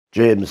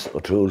James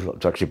O'Toole. I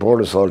was actually born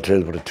in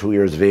Salthill, but at 2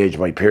 years of age,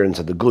 my parents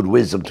had the good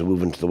wisdom to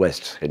move into the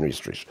West, Henry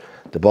Street.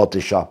 They bought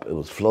this shop. It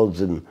was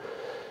floods in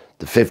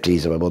the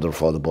 50s, and my mother and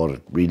father bought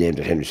it, renamed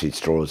it Henry Street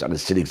Stores, and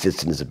it's still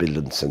existing as a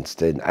building since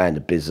then, and a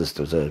business.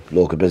 There's a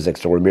local business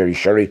next door, Mary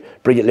Sherry,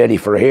 brilliant lady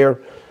for her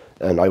hair,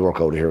 and I work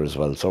out here as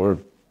well. So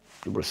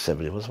we're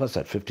 70, what's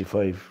that,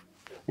 55?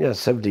 Yeah,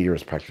 70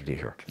 years practically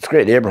here. It's a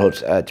great neighbourhood.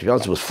 To be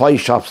honest, there was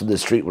 5 shops in the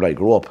street when I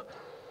grew up.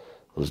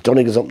 There was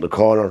Dunning's up in the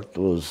corner,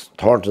 there was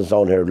Thornton's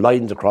down here,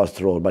 Lyden's across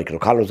the road, Michael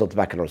O'Connor's up the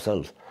back of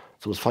ourselves. So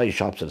there was 5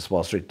 shops in a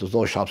small street. There's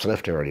no shops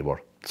left here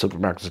anymore.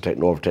 Supermarkets are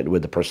taking over, taking away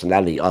the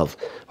personality of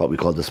what we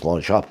call the small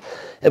shop.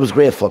 It was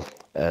great fun.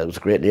 It was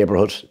a great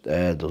neighbourhood.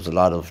 There was a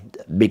lot of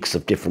mix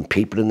of different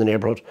people in the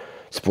neighbourhood.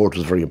 Sport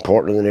was very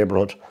important in the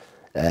neighbourhood.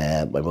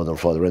 My mother and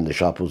father in the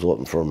shop was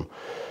open from,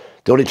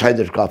 the only time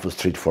they'd go off was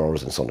 3 to 4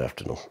 hours on Sunday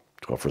afternoon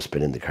to go for a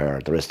spin in the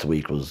car. The rest of the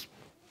week was,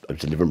 I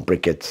was delivering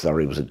briquettes,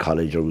 or I was in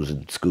college, or I was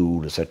in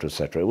school, etc.,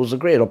 etc. It was a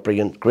great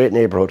upbringing, great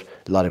neighbourhood,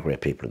 a lot of great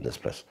people in this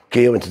place.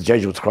 Okay, I went to the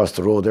Jesuits across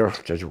the road there,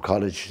 Jesuit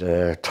College,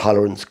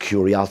 tolerance,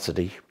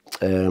 curiosity,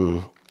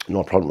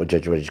 no problem with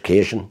Jesuit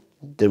education.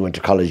 Then went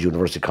to college,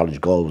 University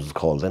College Galway was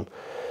called then.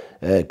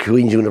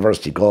 Queen's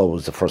University Galway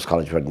was the first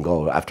college we had in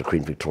Galway after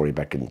Queen Victoria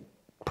back in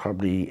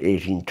probably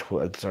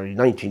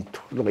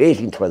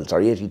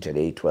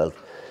 1812.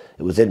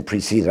 It was then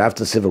preceded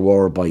after the Civil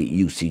War by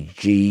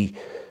UCG,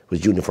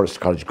 was University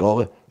College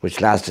Galway,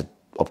 which lasted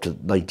up to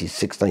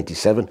 96,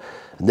 97.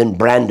 And then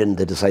Brandon,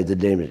 they decided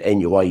to name it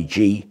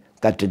NUIG.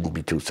 That didn't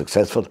be too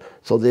successful.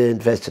 So they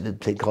invested in a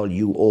thing called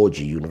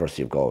UOG,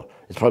 University of Galway.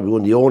 It's probably one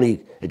of the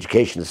only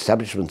education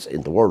establishments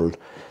in the world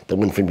that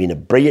went from being a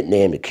brilliant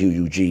name at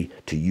QUG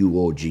to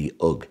UOG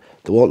UG.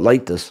 They won't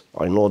like this.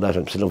 I know that.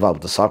 I'm still involved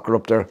with the soccer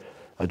up there.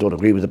 I don't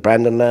agree with the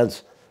Brandon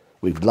lads.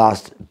 We've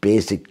lost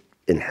basic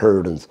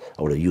inheritance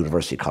of what a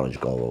University College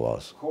Galway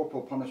was.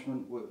 Corporal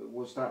punishment,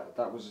 was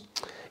that was...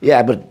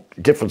 Yeah,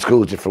 but different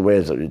schools, different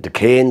ways. The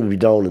cane would be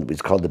down,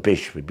 it's called the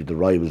Bish, would be the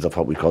rivals of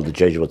what we call the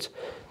Jesuits.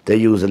 They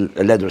use a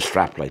leather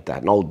strap like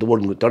that. No,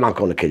 they're not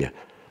going to kill you.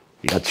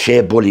 You got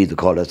Shea Bully, they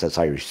call it, that's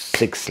Irish,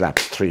 6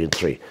 slaps, 3 and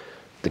 3.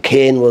 The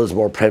cane was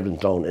more prevalent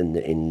down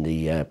in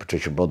the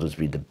Patricia Brothers,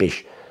 be the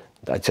Bish.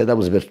 I'd say that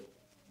was a bit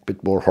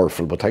more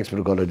hurtful, but thanks be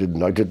to God I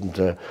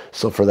didn't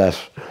suffer that.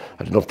 I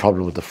had enough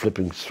problem with the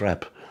flipping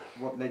strap.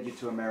 What led you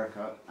to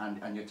America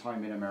and your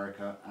time in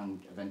America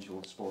and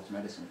eventual sports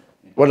medicine?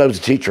 Well, I was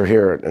a teacher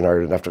here in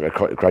Ireland. After I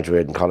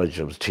graduated in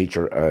college, I was a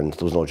teacher and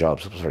there was no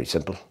jobs. It was very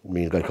simple.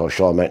 Me and a guy called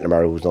Sean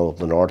McNamara, who's now up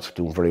in the north,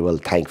 doing very well,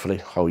 thankfully.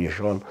 How are you,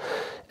 Sean?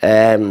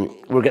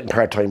 We're getting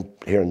part-time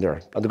here and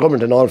there. And the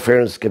government, in all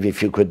fairness, gave you a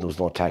few quid and there was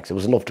no tax. It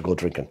was enough to go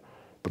drinking,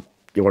 but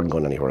you weren't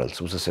going anywhere else.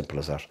 It was as simple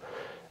as that.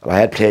 And I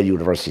had played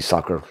university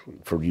soccer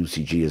for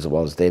UCG as it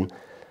was then.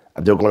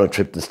 And they were going on a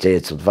trip to the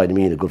States, so invited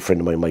me and a good friend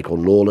of mine, Michael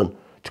Nolan,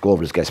 to go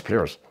over as guest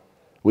players.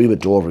 We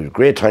went over, we had a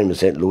great time in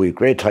St. Louis,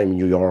 great time in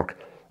New York.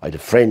 I had a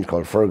friend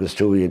called Fergus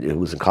too, who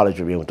was in college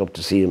with me. I went up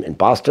to see him in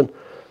Boston.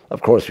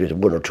 Of course, we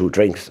had 1 or 2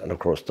 drinks, and of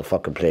course, the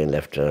fucking plane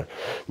left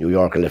New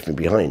York and left me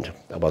behind.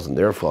 That wasn't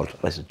their fault.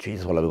 I said,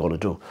 Jesus, what am I going to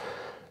do?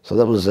 So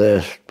that was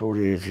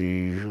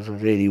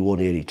 81,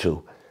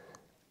 82.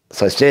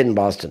 So I stayed in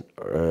Boston.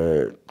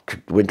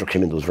 Winter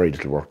came in, there was very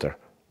little work there.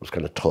 It was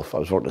kind of tough. I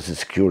was working as a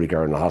security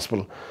guard in the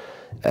hospital.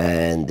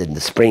 And then the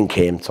spring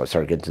came, so I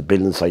started getting to the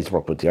building sites,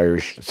 work with the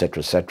Irish,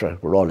 etc., etc.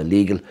 We're all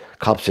illegal.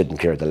 Cops didn't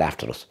care, they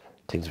laughed at us.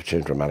 Things have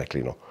changed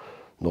dramatically, you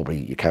know.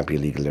 You can't be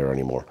illegal there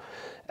anymore.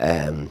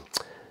 And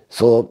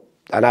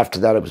after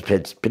that I was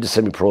played a bit of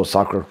semi-pro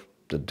soccer.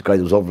 The guy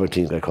that was over my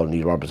team, a guy called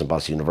Neil Roberts in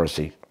Boston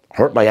University,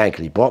 hurt my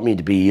ankle. He brought me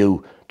to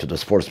BU, to the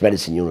sports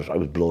medicine unit. I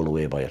was blown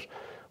away by it.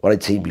 What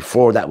I'd seen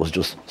before that was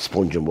just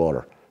sponge and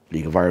water.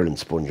 League of Ireland,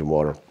 sponge and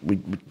water.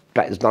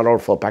 It's not our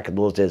fault. Back in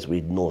those days, we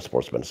had no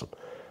sports medicine.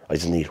 I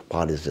said, Neil,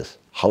 what is this?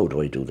 How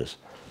do I do this?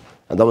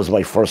 And that was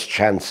my first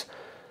chance.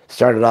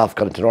 Started off,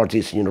 got into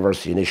Northeastern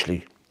University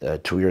initially.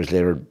 2 years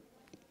later,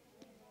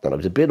 and I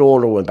was a bit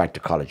older, went back to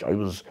college. I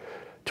was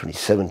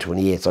 27,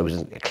 28, so I was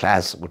in a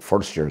class with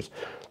first years.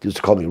 They used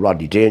to call me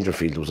Rodney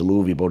Dangerfield. There was a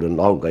movie about an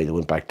old guy that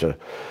went back to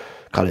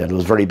college, and it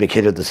was a very big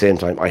hit at the same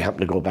time. I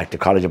happened to go back to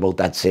college about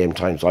that same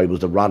time, so I was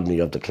the Rodney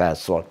of the class.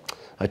 So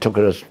I took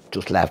it as,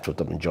 just laughed with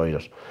them, enjoyed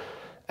it.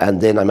 And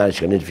then I managed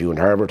to get an interview in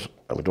Harvard.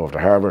 I went over to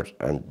Harvard,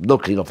 and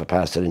luckily enough I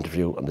passed that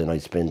interview, and then I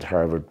spent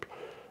Harvard,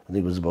 I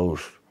think it was about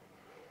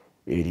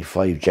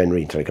 85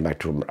 January until I came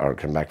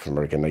back from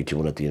America in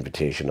 91 at the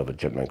invitation of a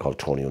gentleman called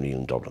Tony O'Neill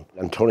in Dublin.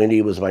 And Tony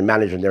O'Neill was my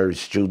manager in their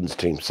students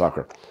team,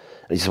 soccer.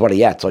 And he said, what are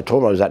you at? So I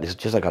told him I was at, and he said,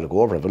 just I got to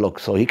go over and have a look.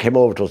 So he came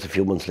over to us a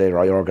few months later.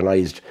 I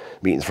organised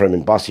meetings for him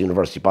in Boston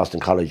University, Boston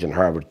College and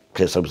Harvard,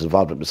 place I was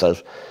involved with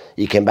myself.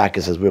 He came back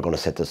and says, we're going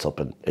to set this up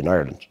in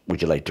Ireland.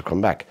 Would you like to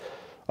come back?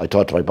 I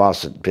talked to my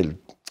boss, Bill,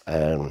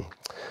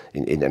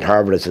 in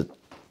Harvard. I said,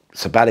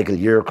 sabbatical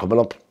year coming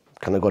up.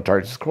 Can I go to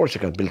Ireland? Of course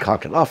you can. Bill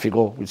Coughlin, off you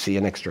go. We'll see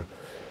you next year.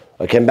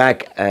 I came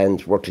back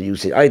and worked at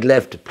UC. I'd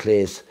left a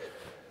place.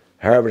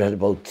 Harvard had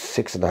about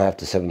 6,500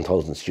 to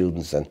 7,000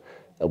 students, and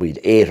we'd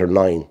 8 or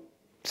 9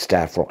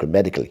 staff working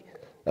medically.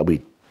 And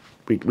we'd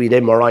We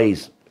had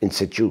MRIs in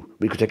situ.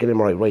 We could take an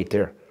MRI right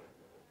there.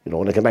 You know,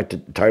 when I came back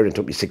to Ireland, it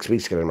took me 6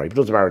 weeks to get an MRI, but it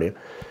doesn't matter now.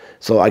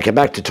 So I came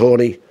back to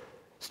Tony,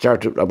 I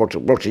worked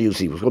at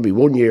UC. It was going to be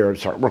 1 year, I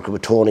started working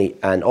with Tony,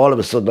 and all of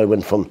a sudden I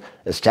went from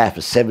a staff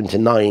of 7 to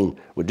 9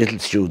 with little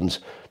students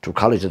to a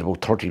college at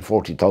about 13,000,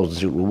 14,000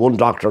 students. With one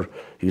doctor,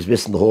 he was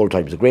missing the whole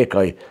time. He was a great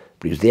guy,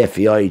 but he was the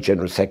FEI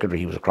General Secretary.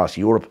 He was across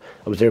Europe.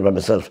 I was there by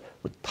myself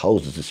with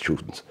thousands of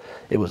students.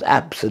 It was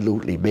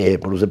absolutely mad,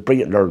 but it was a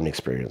brilliant learning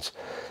experience.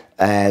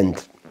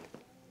 And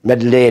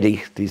met a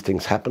lady, these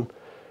things happen.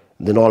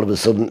 And then all of a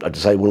sudden, I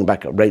decided I went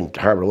back, I went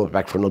to Harbour, I went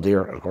back for another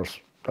year. And of course,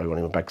 I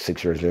only went back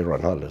 6 years later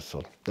on holidays.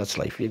 So that's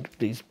life.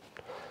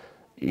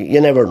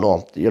 You never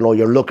know. You know,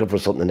 you're looking for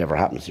something that never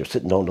happens. You're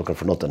sitting down looking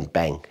for nothing,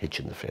 bang, hit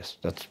you in the face.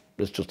 That's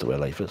just the way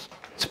life is.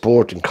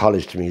 Sport in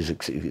college to me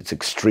it's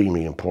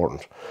extremely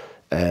important.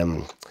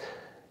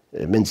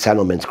 Men's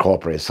sano, men's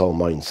corporate, some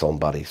mind,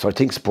 somebody. So I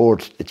think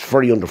sport, it's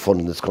very underfunded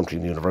in this country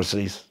in the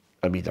universities.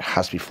 I mean, there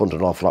has to be funded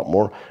an awful lot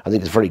more. I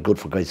think it's very good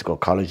for guys to go to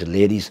college and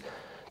ladies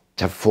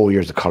to have 4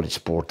 years of college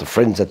sport. The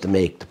friends that they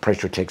make, the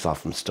pressure takes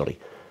off from study.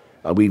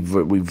 We've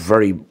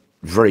very,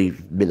 very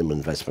minimal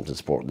investment in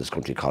sport in this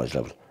country at college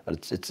level. And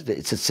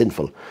it's a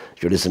sinful.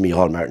 If you're listening to me,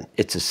 Hall Martin,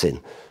 it's a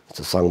sin. It's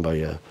a song by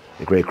a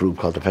great group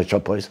called the Pet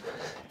Shop Boys.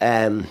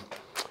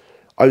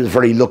 I was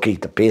very lucky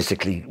that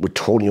basically with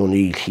Tony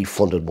O'Neill, he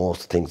funded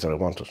most of the things that I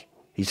wanted.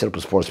 He set up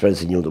a sports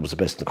medicine unit that was the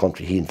best in the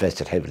country. He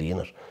invested heavily in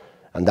it.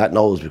 And that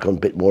now has become a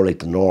bit more like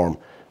the norm.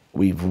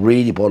 We've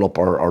really brought up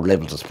our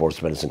levels of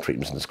sports medicine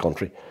treatments in this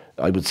country.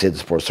 I would say the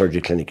sports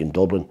surgery clinic in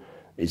Dublin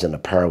is on a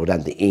par with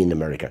anything in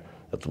America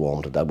at the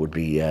moment. That would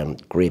be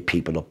great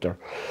people up there.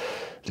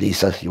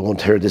 Lisa, you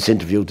won't hear this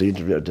interview,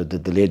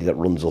 the lady that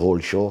runs the whole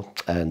show,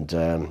 and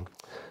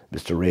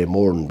Mr. Ray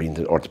Moran being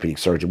the orthopaedic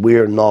surgeon.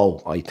 We're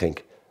now, I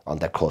think, on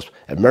that cusp.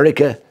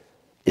 America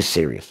is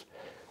serious.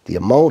 The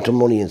amount of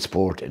money in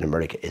sport in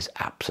America is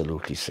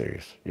absolutely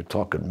serious. You're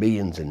talking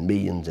millions and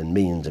millions and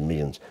millions and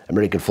millions.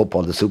 American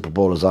football, the Super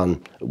Bowl is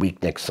on a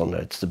week next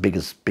Sunday. It's the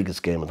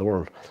biggest game in the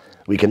world.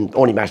 We can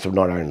only match the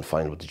Northern Ireland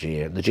final with the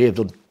GA. The GA have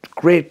done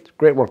great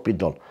work being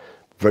done.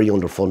 Very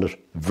underfunded,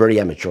 very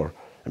amateur.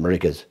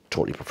 America is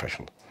totally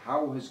professional.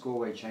 How has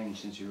Galway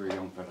changed since you were a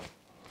young fella?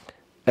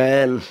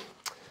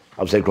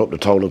 I would say I grew up in a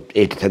town of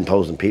 8,000 to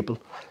 10,000 people.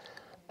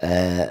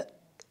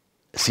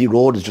 Sea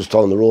Road is just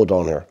down the road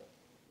down here.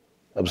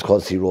 It was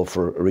called Sea Road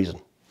for a reason.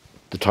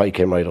 The tide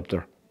came right up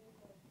there.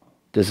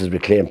 This is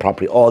reclaimed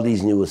property. All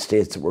these new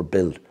estates that were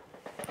built.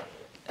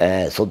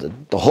 So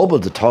the hub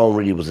of the town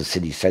really was a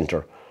city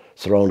centre,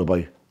 surrounded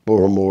by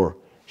Bohermore,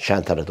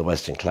 Shannon at the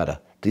Western Claddagh.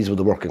 These were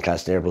the working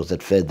class neighbourhoods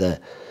that fed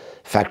the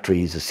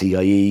factories, the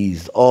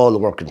CIEs, all the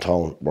working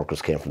town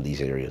workers came from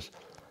these areas.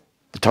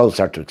 The town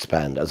started to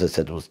expand. As I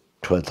said, there was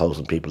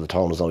 12,000 people. The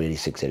town was now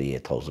 86,000,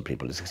 88,000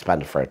 people. It's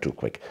expanded far too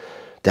quick.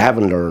 They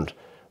haven't learned.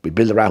 We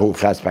built the Rahun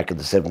flats back in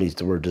the 70s.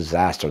 They were a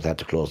disaster. They had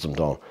to close them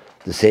down.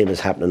 The same is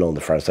happening on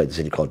the far side of the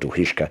city called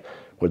Duhishka,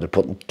 where they're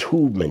putting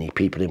too many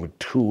people in with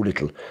too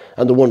little.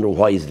 And they're wondering,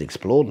 why is it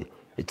exploding?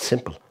 It's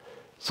simple.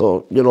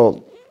 So, you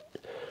know,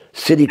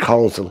 city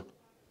council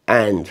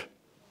and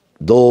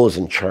those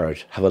in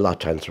charge have a lot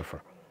to answer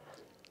for.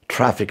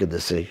 Traffic in the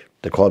city.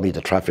 They call me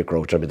the traffic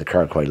roach. I mean, the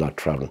car quite a lot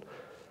travelling.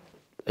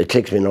 It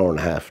takes me an hour and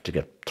a half to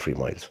get 3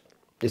 miles.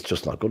 It's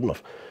just not good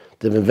enough.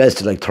 They've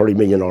invested like 30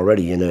 million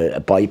already in a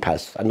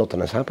bypass and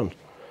nothing has happened.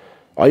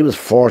 I was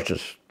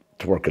fortunate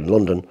to work in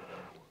London,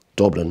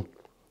 Dublin,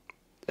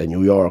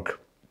 New York,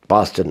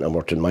 Boston, and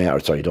worked in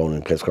down in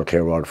a place called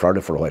Clearwater,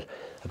 Florida for a while.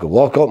 I could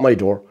walk out my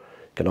door,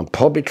 get on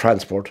public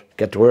transport,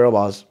 get to where I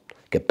was,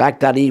 get back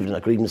that evening.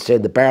 I could even stay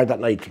in the bar that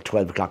night till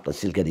 12 o'clock and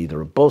still get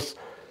either a bus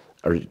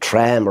or a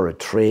tram or a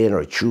train or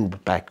a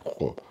tube back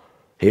home.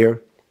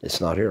 Here, it's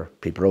not here.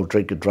 People are out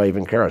drinking,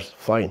 driving cars.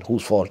 Fine,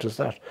 whose fault is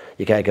that?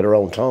 You can't get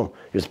around town.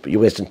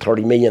 You're wasting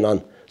 30 million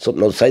on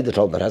something outside the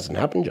town that hasn't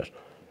happened yet.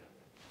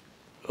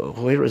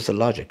 Where is the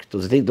logic? There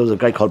was a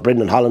guy called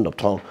Brendan Holland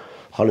uptown,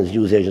 Holland's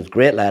news agent,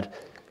 great lad.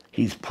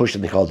 He's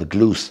pushing, they call the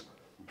Gloose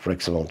for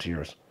X amount of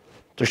years.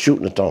 They're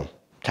shooting it down.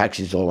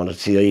 Taxis don't want it,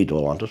 CIE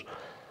don't want it.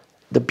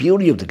 The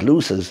beauty of the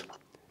Gloose is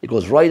it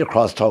goes right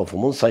across town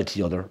from one side to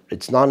the other.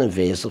 It's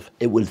non-invasive.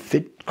 It will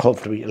fit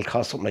comfortably. It'll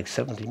cost something like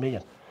 70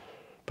 million.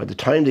 By the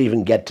time they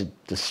even get to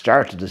the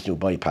start of this new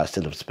bypass,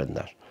 they'll have spent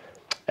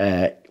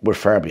that. We're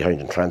far behind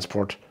in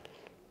transport.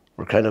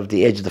 We're kind of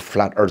the edge of the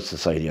flat earth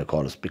society, I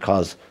call us,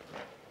 because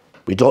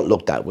we don't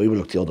look that way, we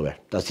look the other way.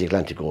 That's the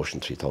Atlantic Ocean,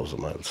 3,000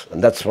 miles.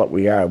 And that's what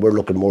we are. We're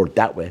looking more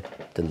that way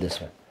than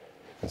this way.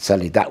 And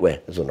sadly, that way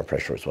is under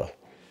pressure as well.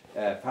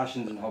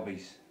 Passions and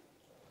hobbies?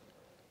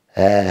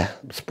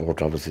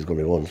 Sport obviously is going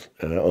to be one.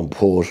 I'm a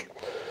poet.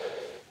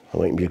 I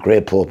might be a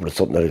great poet, but it's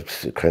something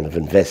that kind of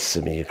invests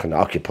in me. It kind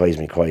of occupies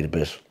me quite a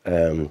bit.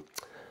 I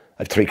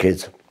have 3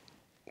 kids.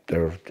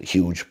 They're a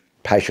huge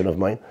passion of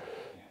mine.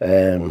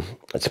 And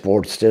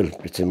sports still,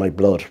 it's in my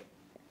blood.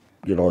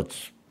 You know,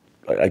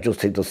 I just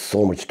think there's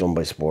so much done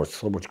by sports,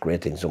 so much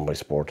great things done by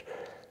sport.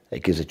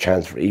 It gives a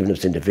chance for, even if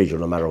it's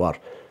individual, no matter what.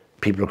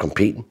 People are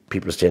competing,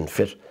 people are staying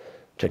fit,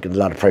 taking a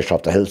lot of pressure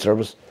off the health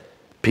service.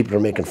 People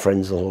are making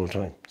friends the whole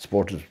time.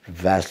 Sport is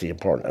vastly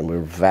important, and we're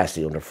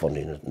vastly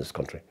underfunding it in this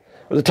country.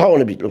 Well, the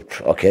town,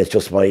 look, okay, it's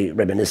just my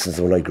reminiscence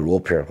of when I grew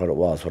up here, what it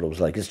was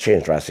like. It's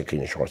changed drastically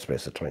in a short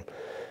space of time.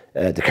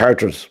 The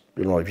characters,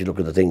 you know, if you look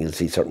at the thing, you'll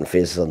see certain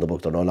faces on the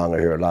book. They're no longer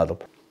here, a lot of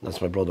them.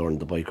 That's my brother on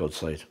the bike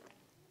outside.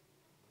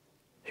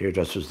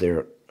 Hairdressers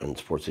there and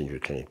sports injury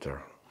clinic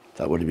there.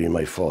 That would have been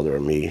my father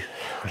and me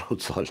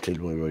outside till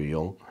when we were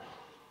young.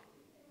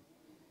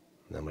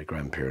 And then my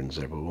grandparents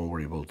there, but we won't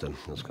worry about them.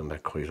 That's gone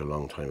back quite a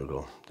long time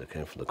ago. They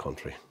came from the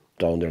country.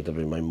 Down there, that'd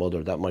be my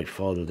mother, that my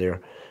father there.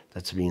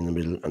 That's me in the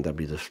middle, and that'd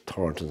be the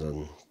Thorntons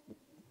and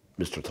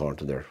Mr.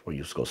 Thornton there. We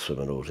used to go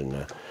swimming out in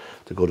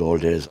the good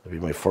old days. That'd be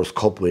my first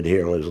cup win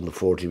here when I was under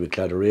 40 with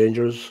Cladder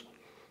Rangers.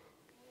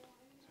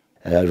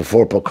 I have a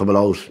fourth book coming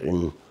out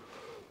in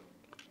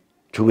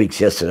 2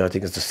 weeks yesterday. I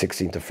think it's the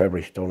 16th of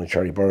February, down in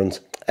Charlie Burns.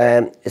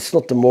 It's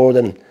nothing more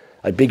than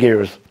I have big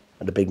ears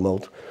and a big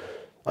mouth.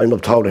 I'm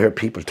not town to hear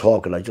people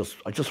talk, and I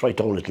just write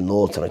down little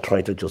notes, and I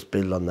try to just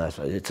build on that.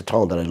 It's a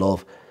town that I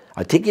love.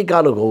 I think you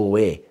got to go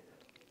away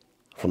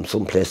from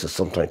some places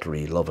sometime to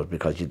really love it,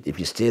 because if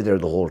you stay there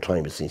the whole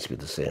time, it seems to be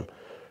the same.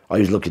 I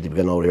was lucky to be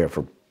going out here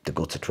for the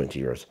guts of 20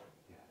 years.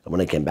 And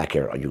when I came back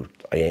here,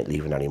 I ain't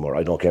leaving anymore.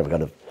 I don't care if I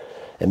got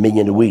a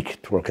million a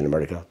week to work in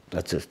America.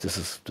 That's it. This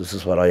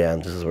is what I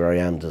am. This is where I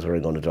am. This is where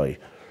I'm going to die.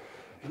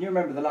 Can you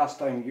remember the last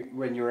time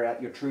when you were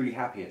at your truly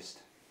happiest?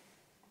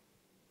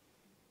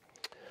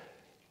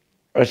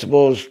 I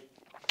suppose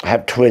I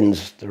have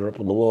twins. They're up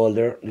on the wall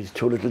there, these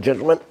two little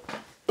gentlemen.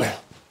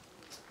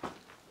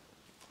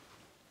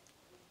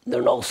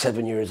 They're now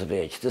 7 years of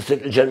age. This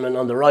little gentleman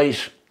on the right,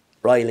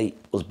 Riley,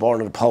 was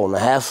born at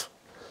 £1.5.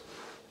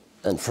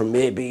 And for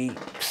maybe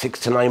 6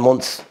 to 9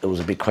 months, it was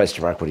a big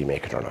question mark, would he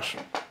make it or not?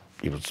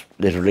 He was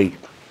literally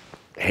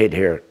head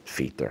here,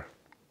 feet there.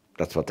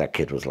 That's what that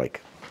kid was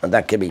like. And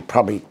that gave me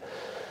probably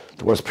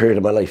the worst period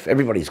of my life.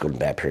 Everybody's good in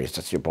bad periods.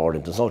 That's your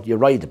boredom. You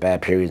ride the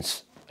bad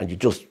periods, and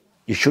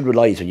you should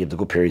realise when you have the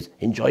good periods,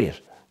 enjoy it,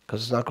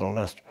 because it's not going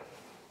to last.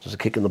 There's a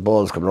kick in the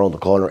balls coming around the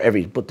corner.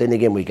 But then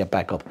again, we get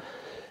back up.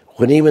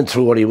 When he went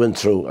through what he went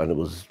through, and it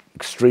was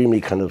extremely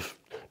kind of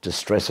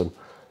distressing,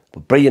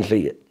 but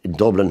brilliantly in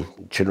Dublin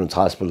Children's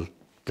Hospital,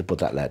 to put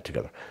that lad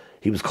together.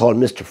 He was called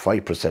Mr.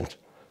 5%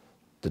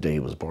 the day he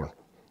was born.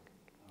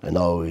 And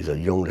now he's a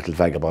young little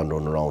vagabond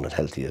running around and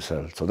healthy as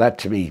hell. So that,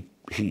 to me,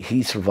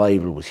 his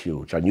survival was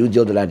huge. I knew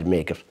the other lad didn't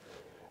make it.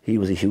 He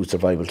was a huge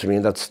survival to me,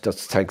 and that's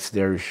thanks to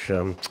the Irish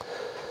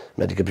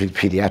medical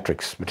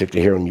paediatrics,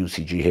 particularly here in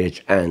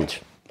UCGH and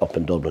up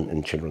in Dublin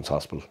in Children's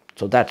Hospital.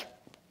 So that,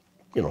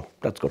 you know,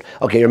 that's good.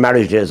 Okay, your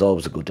marriage day is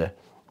always a good day.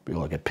 We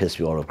all get pissed,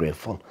 we all have great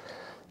fun.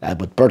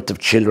 But birth of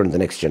children, the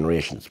next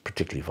generation, is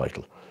particularly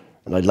vital.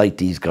 And I'd like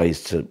these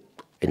guys to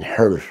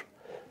inherit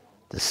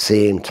the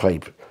same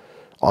type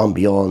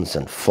ambience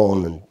and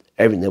fun and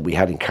everything that we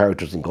had in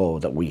Characters in Galway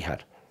that we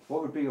had.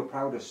 What would be your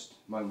proudest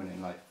moment in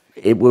life?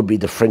 It would be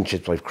the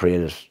friendships I've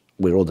created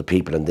with other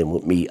people and then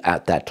with me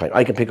at that time.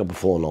 I can pick up a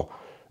phone now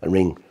and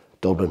ring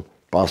Dublin,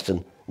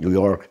 Boston, New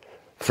York,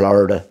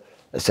 Florida,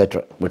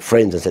 etc. with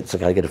friends and say, so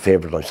can I get a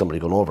favour like somebody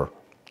going over?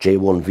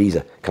 J1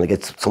 visa, can I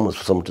get someone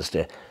to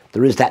stay?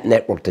 There is that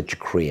network that you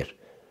create.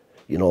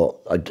 You know,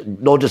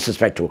 no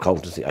disrespect to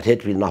accountancy. I'd hate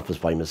to be in an office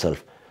by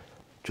myself,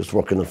 just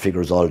working on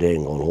figures all day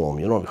and going home.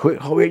 You know,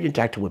 how are you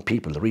interacting with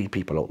people, the real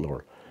people out in the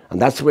world?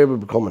 And that's the way we're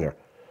becoming here.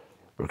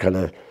 We're kind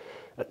of,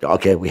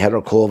 okay, we had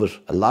our COVID.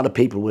 A lot of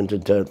people went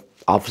into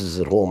offices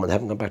at home and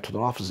haven't gone back to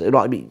their offices. You know,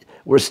 I mean,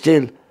 we're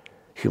still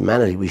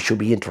humanity. We should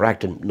be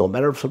interacting, no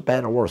matter if it's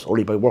bad or worse.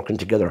 Only by working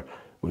together,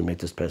 we'll make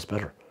this place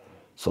better.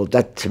 So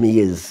that, to me,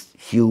 is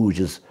huge,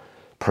 as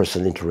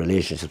personal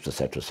interrelationships,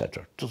 etc.,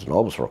 etc. It doesn't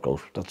always work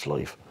out. That's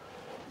life.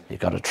 You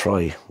got to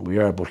try. We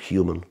are but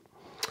human.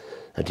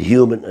 And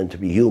to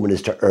be human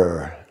is to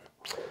err.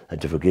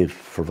 And to forgive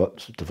for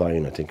what's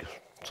divine, I think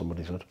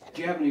somebody said.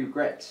 Do you have any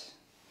regrets?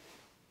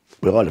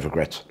 We all have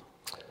regrets.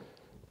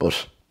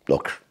 But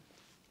look,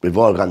 we've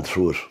all gone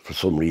through it for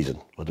some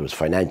reason, whether it's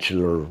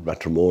financial or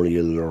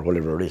matrimonial or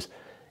whatever it is.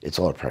 It's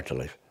all part of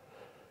life.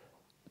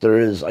 There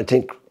is, I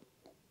think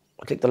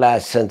the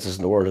last census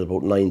in the world is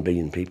about 9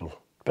 billion people.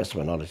 Best of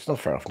my knowledge, it's not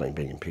far off 9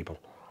 billion people.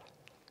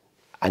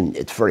 And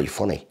it's very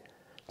funny.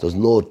 There's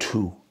no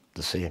two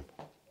the same.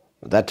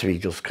 That, to me,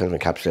 just kind of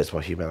encapsulates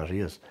what humanity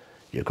is.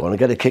 You're going to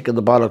get a kick in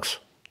the bollocks,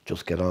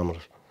 just get on with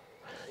it.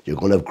 You're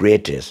going to have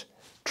great days.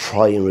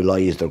 Try and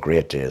realise they're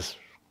great days,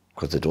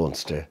 because they don't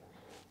stay.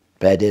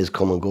 Bad days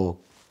come and go,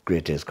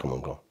 great days come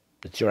and go.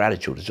 It's your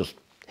attitude. It's just,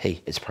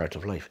 hey, it's part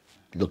of life.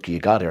 Lucky you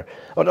got here.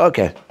 But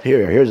okay,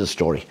 here's a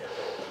story.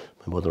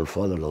 My mother and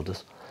father loved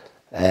this.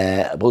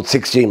 About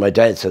 16, my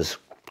dad says,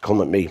 come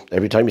with me.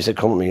 Every time he said,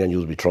 come with me, and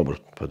you'll be trouble.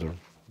 Whether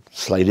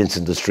slight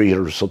incident in the street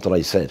or something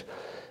I said.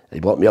 He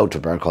brought me out to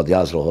a bar called the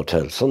Oslo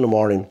Hotel. Sunday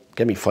morning,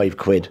 gave me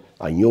 £5.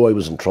 I knew I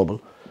was in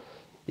trouble.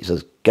 He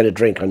says, get a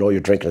drink. I know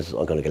you're drinking. I said,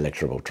 I'm going to get a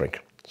lecture about drink.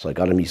 So I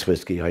got him his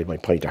whiskey. I had my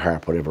pint of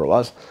harp, whatever it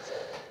was.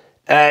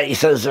 He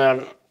says,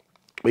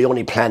 we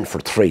only planned for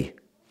 3.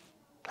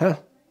 Huh?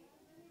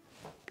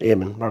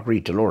 Eamon,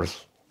 Marguerite,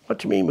 Dolores. What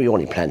do you mean we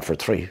only planned for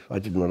 3? I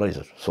didn't realise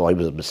it. So I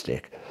was a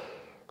mistake.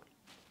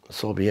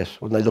 So be it.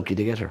 Wasn't I lucky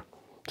to get her?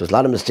 There's a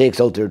lot of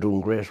mistakes out there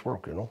doing great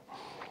work, you know.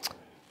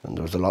 And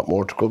there's a lot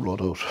more to come, no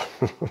doubt.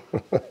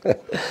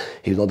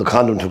 Even though the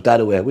condom took that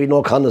away. We had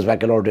no condoms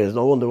back in our days.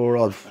 No wonder we were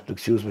all,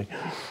 excuse me.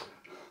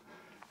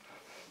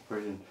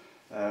 Brilliant.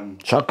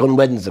 Shotgun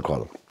weddings, they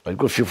call them. I've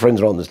got a few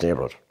friends around this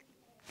neighbourhood.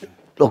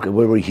 Look,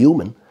 we were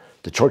human.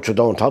 The church was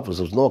down top of us.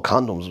 There was no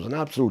condoms. It was an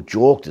absolute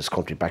joke, this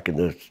country, back in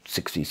the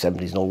 60s,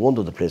 70s. No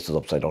wonder the place was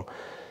upside down.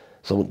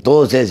 So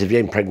those days, if you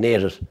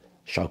impregnated,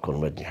 shotgun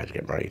wedding, you had to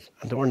get married.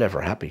 And they were never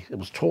happy. It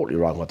was totally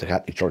wrong what the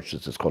Catholic Church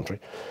is, this country.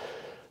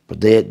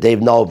 But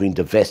they've now been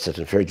divested,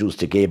 and fair dues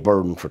to Gay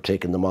Byrne for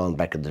taking them on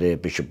back in the day,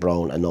 Bishop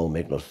Brown, and now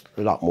making us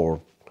a lot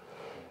more,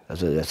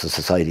 as a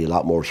society, a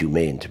lot more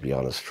humane, to be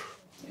honest.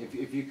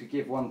 If you could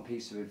give one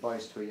piece of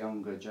advice to a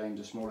younger James,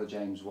 a smaller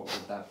James, what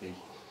would that be?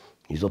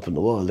 He's up in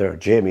the wall there.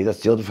 Jamie,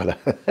 that's the other fella.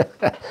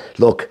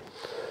 Look,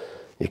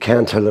 you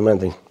can't tell them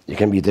anything. You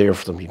can be there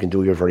for them. You can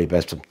do your very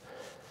best for them.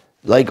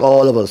 Like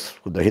all of us,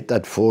 when they hit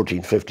that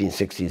 14, 15,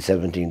 16,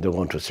 17, they're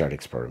going to start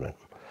experimenting.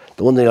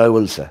 The one thing I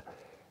will say,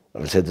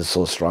 and I said this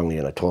so strongly,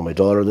 and I told my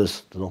daughter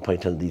this, there's no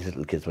point telling these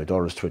little kids, my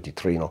daughter's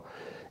 23 now,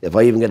 if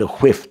I even get a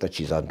whiff that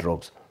she's on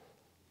drugs,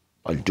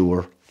 I'll do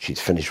her, she's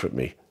finished with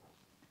me.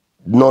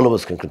 None of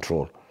us can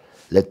control.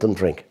 Let them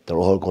drink. They're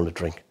all going to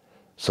drink.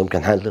 Some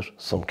can handle it,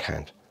 some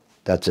can't.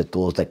 That's it.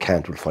 Those that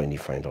can't will finally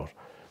find out.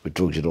 With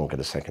drugs, you don't get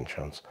a second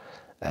chance.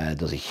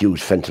 There's a huge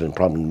fentanyl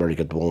problem in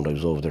America at the moment. I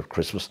was over there for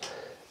Christmas.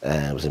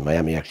 I was in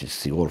Miami actually to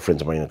see old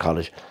friends of mine in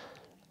college.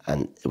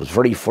 And it was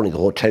very funny, the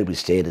hotel we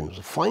stayed in. It was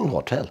a fine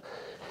hotel.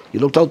 You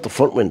looked out the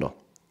front window.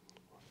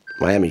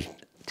 Miami,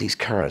 these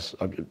cars.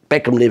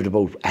 Beckham lived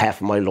about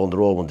half a mile down the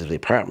road into the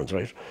apartments,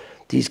 right?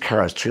 These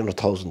cars,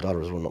 $300,000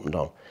 running up and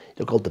down. You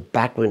look out the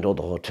back window of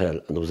the hotel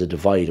and there was a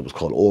divide, it was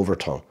called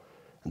Overtown.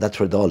 And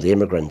that's where all the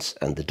immigrants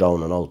and the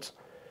down and outs.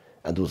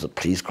 And there was a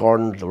police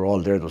cordon, they were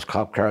all there, there was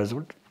cop cars,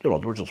 they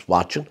were just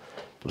watching.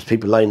 There was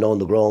people lying down on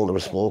the ground, they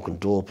were smoking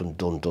dope and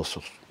done dust.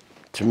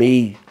 To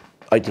me,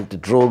 I think the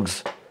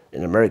drugs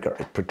in America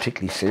are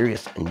particularly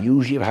serious, and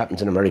usually if it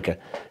happens in America,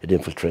 it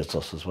infiltrates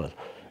us as well.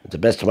 To the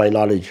best of my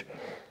knowledge,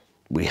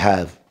 we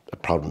have a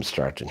problem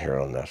starting here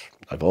on that.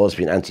 I've always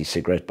been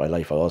anti-cigarette by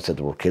life. I always said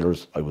they were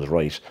killers. I was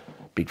right.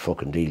 Big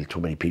fucking deal.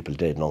 Too many people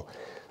dead now.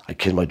 I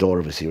killed my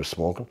daughter if I see her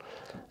smoking.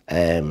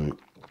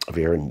 If you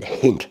hear a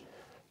hint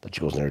that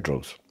she goes near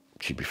drugs,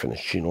 she'd be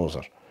finished. She knows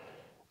that.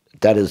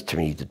 That is, to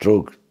me, the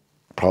drug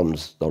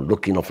problems, though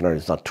lucky enough in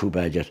Ireland, it's not too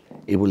bad yet.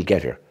 It will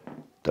get here.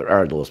 There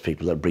are those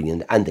people that bring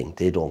in anything.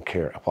 They don't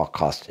care at what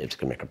cost if they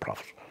can make a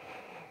profit.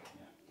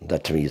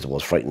 That, to me, is the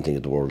most frightening thing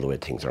in the world, the way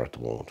things are at the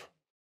moment.